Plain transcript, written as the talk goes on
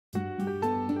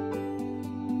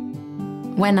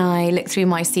When I look through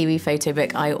my CEWE photo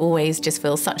book, I always just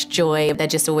feel such joy. They're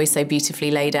just always so beautifully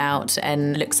laid out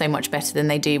and look so much better than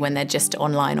they do when they're just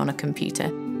online on a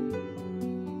computer.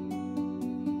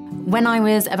 When I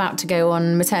was about to go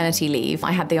on maternity leave,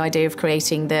 I had the idea of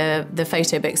creating the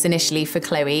photo books initially for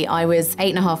Chloe. I was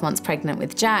 8.5 months pregnant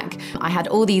with Jack. I had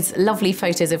all these lovely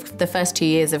photos of the first 2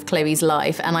 years of Chloe's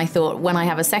life, and I thought when I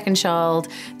have a second child,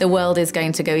 the world is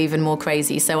going to go even more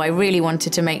crazy. So I really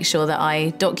wanted to make sure that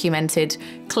I documented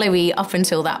Chloe up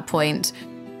until that point.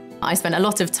 I spent a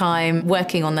lot of time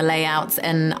working on the layouts,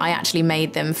 and I actually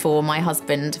made them for my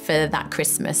husband for that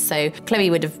Christmas. So Chloe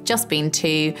would have just been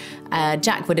 2,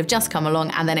 Jack would have just come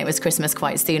along, and then it was Christmas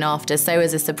quite soon after. So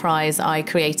as a surprise, I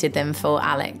created them for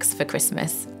Alex for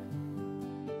Christmas.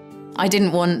 I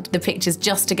didn't want the pictures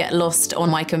just to get lost on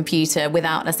my computer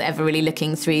without us ever really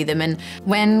looking through them. And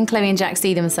when Chloe and Jack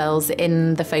see themselves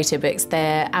in the photo books,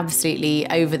 they're absolutely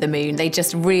over the moon. They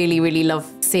just really, really love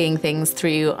seeing things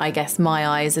through, I guess, my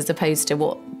eyes as opposed to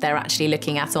what they're actually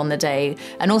looking at on the day.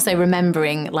 And also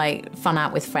remembering, like, fun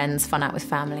out with friends, fun out with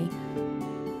family.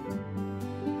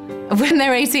 When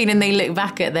they're 18 and they look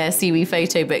back at their CEWE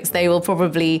photo books, they will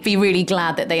probably be really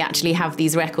glad that they actually have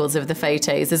these records of the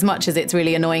photos. As much as it's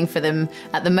really annoying for them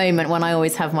at the moment when I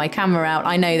always have my camera out,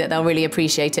 I know that they'll really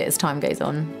appreciate it as time goes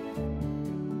on.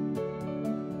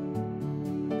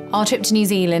 Our trip to New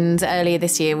Zealand earlier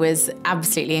this year was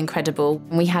absolutely incredible.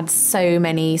 We had so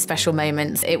many special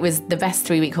moments. It was the best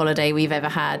 3-week holiday we've ever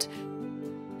had.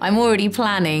 I'm already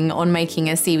planning on making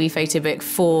a CEWE photo book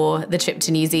for the trip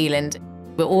to New Zealand.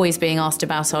 We're always being asked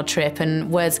about our trip,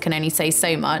 and words can only say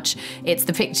so much. It's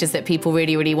the pictures that people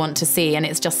really, really want to see, and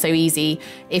it's just so easy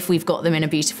if we've got them in a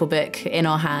beautiful book in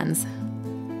our hands.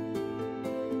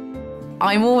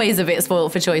 I'm always a bit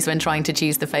spoilt for choice when trying to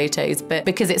choose the photos, but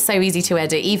because it's so easy to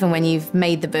edit, even when you've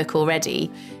made the book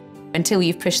already, until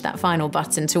you've pushed that final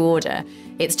button to order,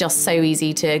 it's just so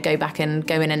easy to go back and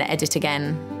go in and edit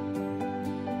again.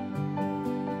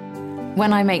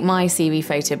 When I make my CEWE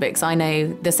photo books, I know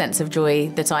the sense of joy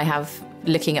that I have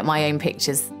looking at my own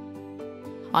pictures.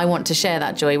 I want to share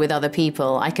that joy with other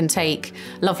people. I can take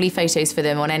lovely photos for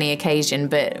them on any occasion,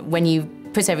 but when you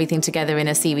put everything together in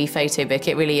a CEWE photo book,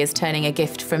 it really is turning a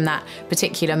gift from that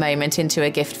particular moment into a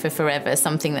gift for forever,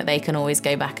 something that they can always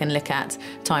go back and look at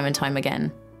time and time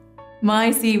again.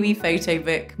 My CEWE photo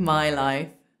book, my life.